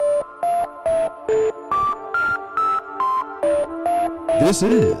This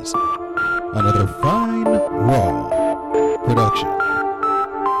is another fine raw production.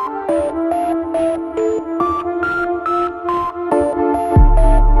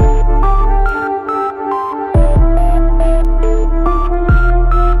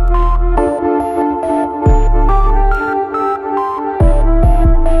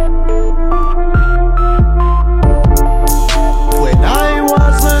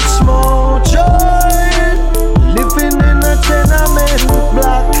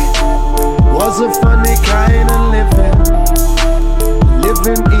 A funny kind of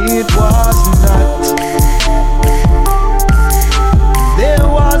living it was not. There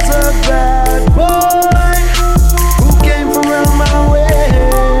was a bad boy who came from around my way.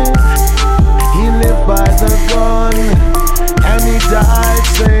 He lived by the gun and he died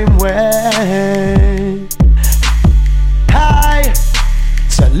same way. Hi,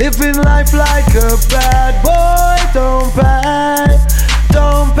 so living life like a bad boy, don't pay.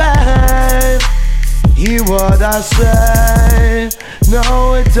 Hear what I say,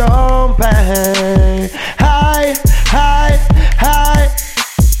 no it don't pay. Hi,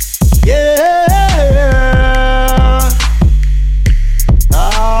 yeah.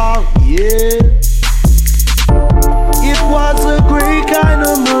 Oh yeah. It was a great kind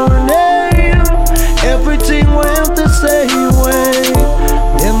of morning. Everything went the same way.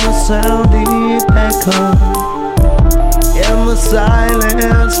 Then the sound it echoed, and the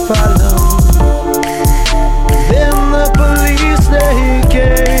silence followed. Then the police they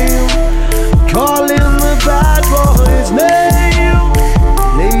came, calling the bad boy's name.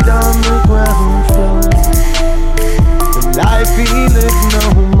 Laid on the ground floor, the life he lived no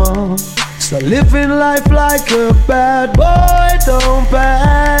more. So living life like a bad boy, don't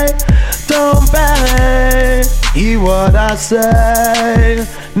pay. Hear what I say,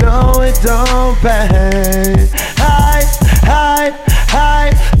 no it don't pay. Hi.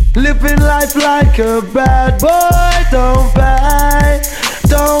 Living life like a bad boy, don't pay.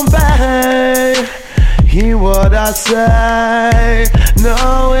 Hear what I say,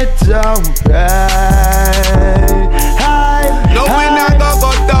 no it don't pay. No, we not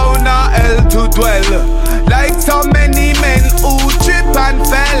go down a hell to dwell, like so many men who trip and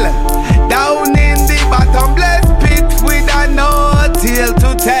fell down in the bottomless pit with a no tale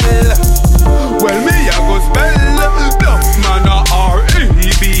to tell. Well, me a go spell duff man a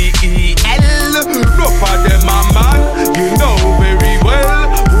R-E-B-E-L. Enough of them a man, you know very well,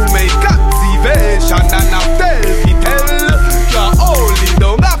 who make activation and a tell. You only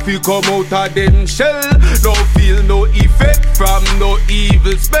don't have to come out of them shell. No feel no effect from no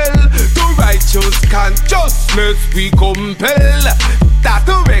evil spell. The righteous consciousness we compel. That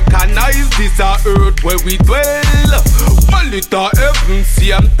to recognize this a earth where we dwell. Well, it a heaven,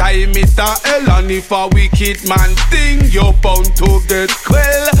 same time it a hell. And if a wicked man thing, you're bound to get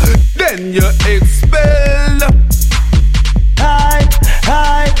quell. Then you expel. Hi.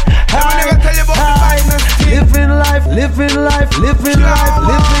 Living life.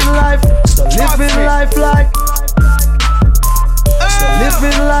 So living life like. So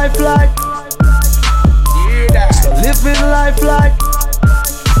living life like. So living life like.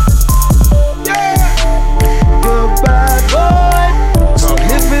 Good bad boy. So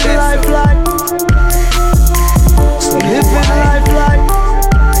living life like. So living life like.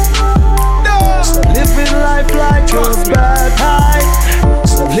 So living life like a bad high.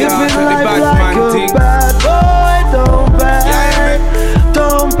 So living life like a bad boy, don't pay.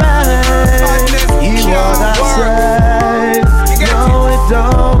 Hear what I say, no it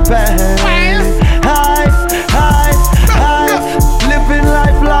don't pay. Hi. Living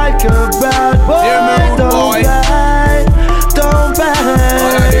life like a bad boy, don't pay.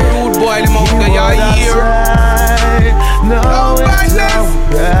 Rude boy, the mouth that you hear. No it don't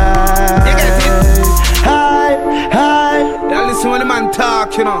pay. Now listen when the man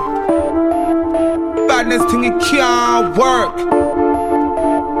talk, you know. Badness thing it can't work.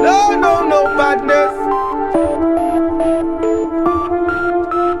 No badness.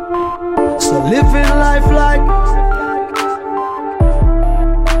 So living life like.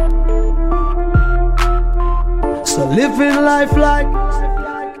 So living life like.